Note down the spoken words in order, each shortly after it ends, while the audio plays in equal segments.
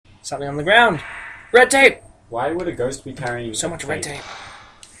Something on the ground. Red tape! Why would a ghost be carrying So much red tape.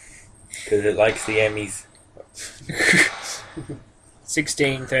 Because it likes the Emmys.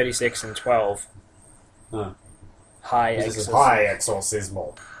 16, 36, and 12. Huh. High This is exorcism. high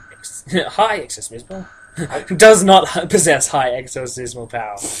exorcismal. High exorcismal. Does not possess high exorcismal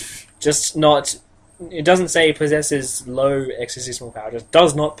power. Just not... It doesn't say possesses low exorcismal power. Just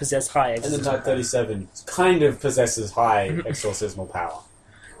does not possess high And then exorcismal type 37 kind of possesses high exorcismal power.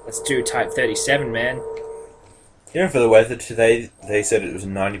 Let's do type 37, man. You know, for the weather today, they said it was a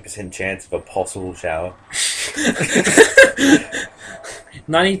 90% chance of a possible shower.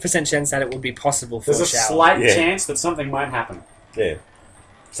 90% chance that it would be possible for There's a a shower. slight Yeah. chance that something might happen. Yeah.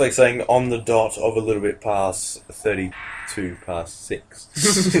 It's like saying on the dot of a little bit past 32 past 6.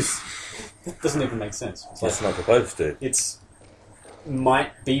 That doesn't even make sense. It's That's like, not supposed to. it's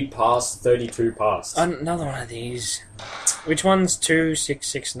might be past 32 past. Another one of these. Which one's 2, 6,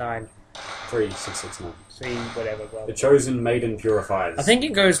 6, 9? 3, 6, 6, 9. 3, whatever. Well, The chosen maiden purifies. I think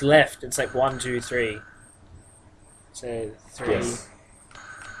it goes left. It's like 1, 2, 3. So 3, Yes.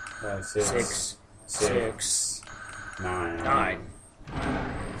 6, 6, 9. 9.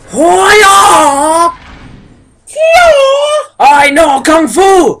 Hoya! I know Kung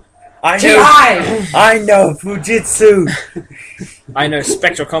Fu! I know Fujitsu! I know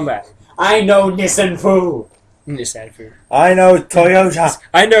Spectral Combat. I know Nissan Fu! Nissan Fu. I know Toyota!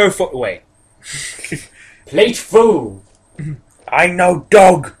 I know wait. Plate Fu! I know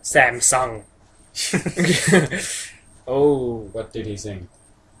Dog! Samsung. Oh, What did he sing?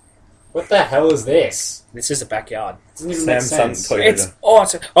 What the hell is this? this is a backyard. Doesn't even make Samsung sense. Toyota. It's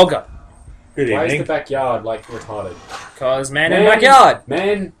awesome. Oh god. Good Why is evening. the backyard like retarded? Cause man in backyard.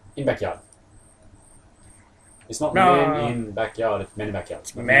 Man in backyard. It's not No. man in backyard, it's man in backyard.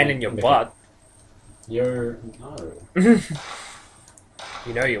 It's not Man in your backyard. butt. Yo, no.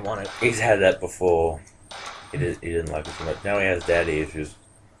 You know you want it. He's had that before. He didn't like it so much. Now he has daddy issues.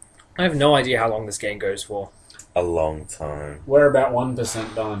 I have no idea how long this game goes for. A long time. We're about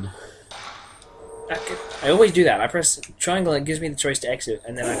 1% done. I always do that. I press triangle, it gives me the choice to exit,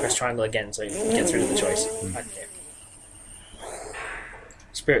 and then I press triangle again so it gets rid of the choice. I don't care.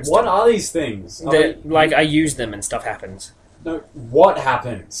 Spirit What stone. are these things? Are They're- they- like, I use them and stuff happens. No, what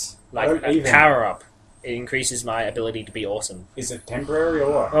happens? Like, Don't a even. power up. It increases my ability to be awesome. Is it temporary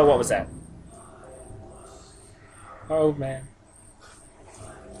or what? Oh, what was that? Oh, man.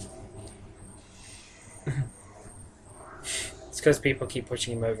 It's because people keep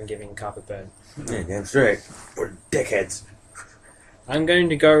pushing him over and giving him carpet burn. Yeah, damn straight. We're dickheads. I'm going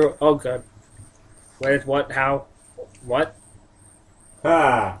to go... Oh, God. Where, what, how, what?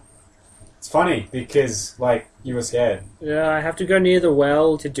 Ah. It's funny because, like, you were scared. Yeah, I have to go near the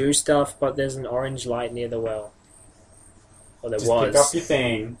well to do stuff, but there's an orange light near the well. Well, there Just was. pick up your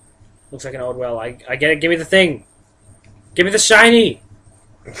thing. Looks like an old well. I get it. Give me the thing. Give me the shiny.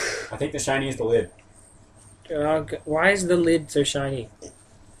 I think the shiny is the lid. Why is the lid so shiny?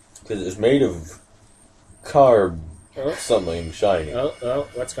 Because it's made of carb Oh, something shiny. oh,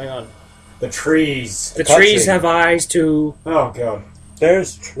 what's going on? The trees. The cutscene. trees have eyes too. Oh, God.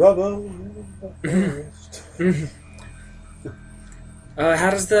 There's trouble in the forest. How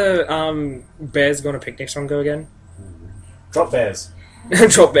does the Bears Go on a Picnic song go again? Drop bears.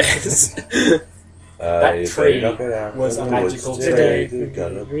 Drop bears. That If tree I knock it out was in a the magical woods today. there's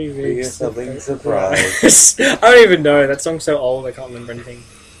gonna be Remix something of- surprise. I don't even know. That song's so old. I can't remember anything.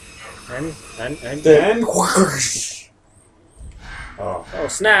 And Then whoosh. Oh. oh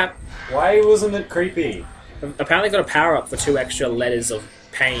snap! Why wasn't it creepy? Apparently, got a power up for 2 extra letters of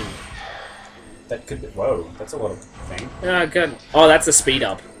pain. That could be... Whoa, that's a lot of thing. Oh, good. Oh, that's a speed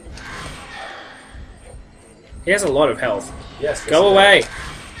up. He has a lot of health. Yes. Go away!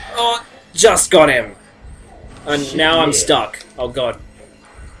 Oh, just got him! And now I'm Shit. stuck. Oh god.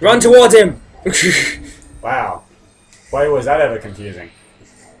 Run towards him! Wow. Why was that ever confusing?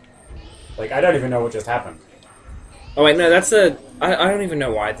 Like, I don't even know what just happened. Oh wait, no, that's the... I don't even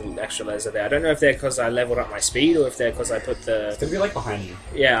know why the extra letters are there. I don't know if they're because I leveled up my speed or if they're because I put the... It's gonna be like behind you.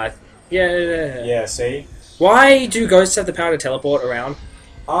 Yeah, yeah. Yeah, see? Why do ghosts have the power to teleport around?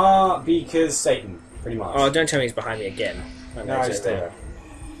 Because Satan, pretty much. Oh, don't tell me he's behind me again. No, he's still there.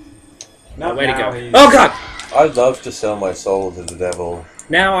 No, Oh, where'd he now go? he's- Oh god! I'd love to sell my soul to the devil.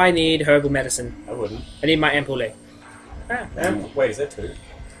 Now I need herbal medicine. I wouldn't. I need my ampoule. Ah, Wait, is there two?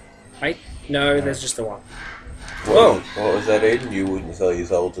 no, there's just the one. What was that, Aiden? You wouldn't sell your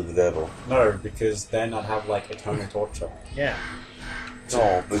soul to the devil. No, because then I'd have, like, eternal torture. Yeah.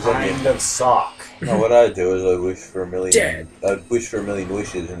 No, but then Kind of suck. no, what I'd do is I'd wish for a million. Dead. I'd wish for a million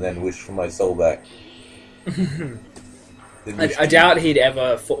wishes and then wish for my soul back. I doubt he'd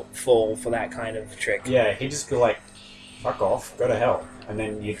ever fall for that kind of trick. Yeah, he'd just be like, fuck off, go to hell. And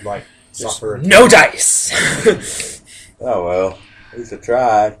then you'd, like, suffer... No dice! Oh well, at least I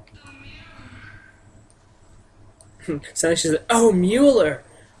tried. So then she's like, oh, Mueller!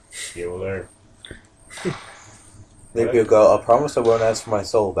 Bueller. Then he'll go, I promise I won't ask for my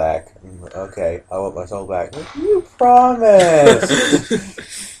soul back. Okay, I want my soul back. You promise!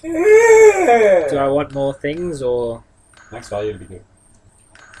 Do I want more things, or... Max value would be good.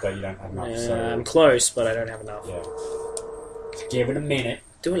 But you don't have enough, so... I'm close, but I don't have enough. Yeah. Just give it a minute.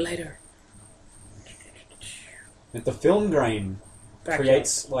 Do it later. And the film grain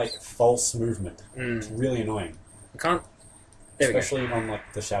creates, like, false movement. It's really annoying. I can't... There we go. Especially on,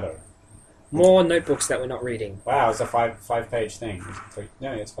 like, the shadow. More notebooks that we're not reading. Wow, it's a five-page thing.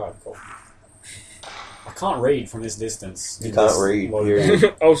 No, it's 5. Cool. I can't read from this distance. You can't read,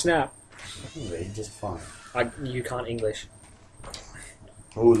 period. Oh, snap. I can read just fine. You can't English.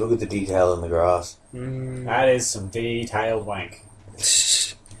 Oh, look at the detail in the grass. That is some detailed wank.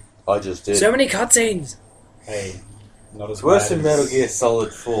 I just did. So many cutscenes! Hey, not as It's worse bad than as- Metal Gear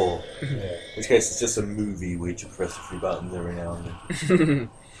Solid 4. Yeah. In which case, it's just a movie where you just press a few buttons every now and then.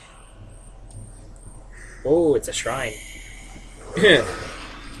 Oh, it's a shrine.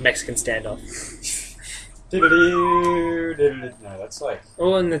 Mexican standoff. No, that's like...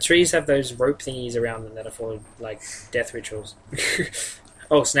 Oh, and the trees have those rope thingies around them that are for, like, death rituals.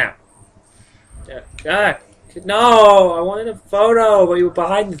 Oh, snap. No! I wanted a photo, but you were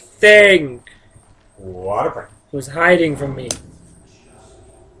behind the thing! What a prank. It was hiding from me.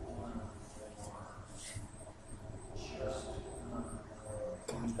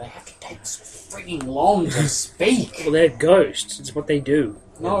 God, they have to take so freaking long to speak. Well, they're ghosts. It's what they do.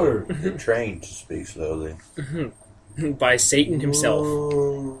 No. They're trained to speak slowly. By Satan himself.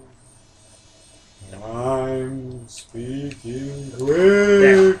 I'm speaking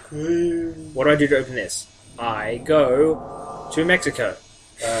quickly. What do I do to open this? I go to Mexico.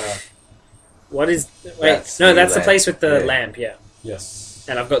 What is... Wait, That's no, the that's the lamp. place with the Yeah. lamp, yeah. Yes.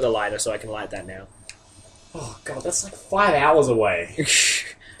 And I've got the lighter, so I can light that now. Oh god, that's like 5 hours away. I It's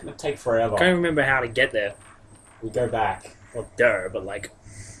gonna take forever. can't remember how to get there. We go back. Well, but like,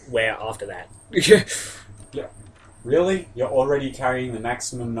 where after that? Really? You're already carrying the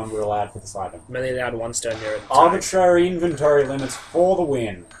maximum number allowed for this item. I'm only allowed one stone there at a time. Arbitrary inventory limits for the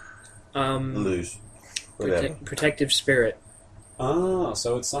win. Lose. Whatever. Protective spirit. Ah,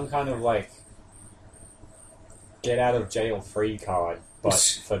 so it's some kind of like get out of jail free card, but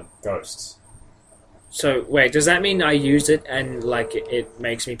for ghosts. So, wait, does that mean I use it and, like, it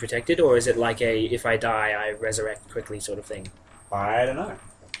makes me protected? Or is it like a, if I die, I resurrect quickly sort of thing? I don't know.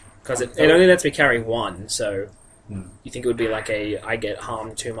 Because it only lets me carry one, so... Hmm. You think it would be like a, I get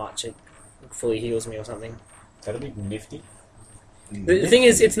harmed too much, it fully heals me or something? That'd be nifty. The thing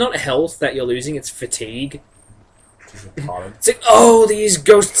is, it's not health that you're losing, it's fatigue. Which is retarded. It's like, oh, these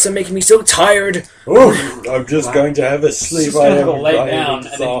ghosts are making me so tired! Oh, I'm just going to have a sleep. I am dying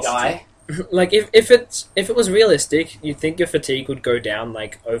exhausted. Like, if it was realistic, you'd think your fatigue would go down,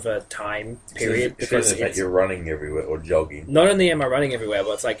 like, over time, period. Because that you're running everywhere or jogging. Not only am I running everywhere,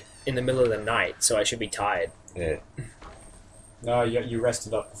 but it's like in the middle of the night, so I should be tired. Yeah. No, you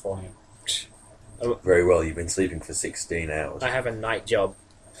rested up beforehand. Very well, you've been sleeping for 16 hours. I have a night job.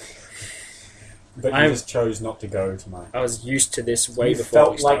 But you just chose not to go tonight. I was used to this way You before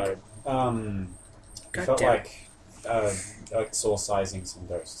felt we started. You felt like exorcising some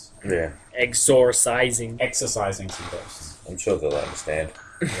ghosts. Yeah. Exorcising. Exercising some ghosts. I'm sure they'll understand.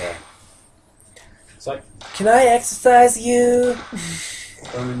 Yeah. It's like, Can I exercise you?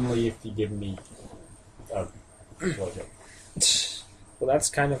 only if you give me a blowjob. Well, that's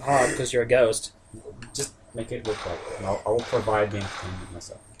kind of hard because you're a ghost. Just make it look like it, and I'll provide the entertainment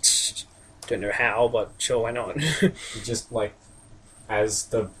myself. Don't know how, but sure, why not? You just, like, as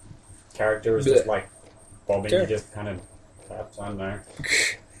the character is just, like, bobbing, Sure. you just kind of, perhaps, I don't know.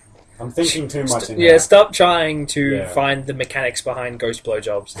 I'm thinking too much in Yeah, there. stop trying to Yeah. find the mechanics behind ghost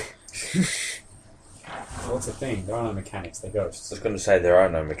blowjobs. What's the thing? There are no mechanics, they're I ghosts. was going to say there are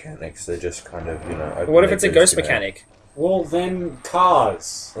no mechanics, they're just kind of, open What if their it's a boots, ghost mechanic? Well, then,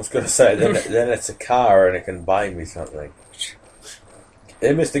 cars. I was going to say, then it's a car and it can buy me something.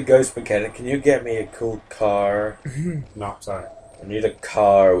 Hey, Mr. Ghost Mechanic, can you get me a cool car? No, sorry. I need a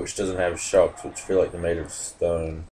car which doesn't have shocks, which feel like they're made of stone.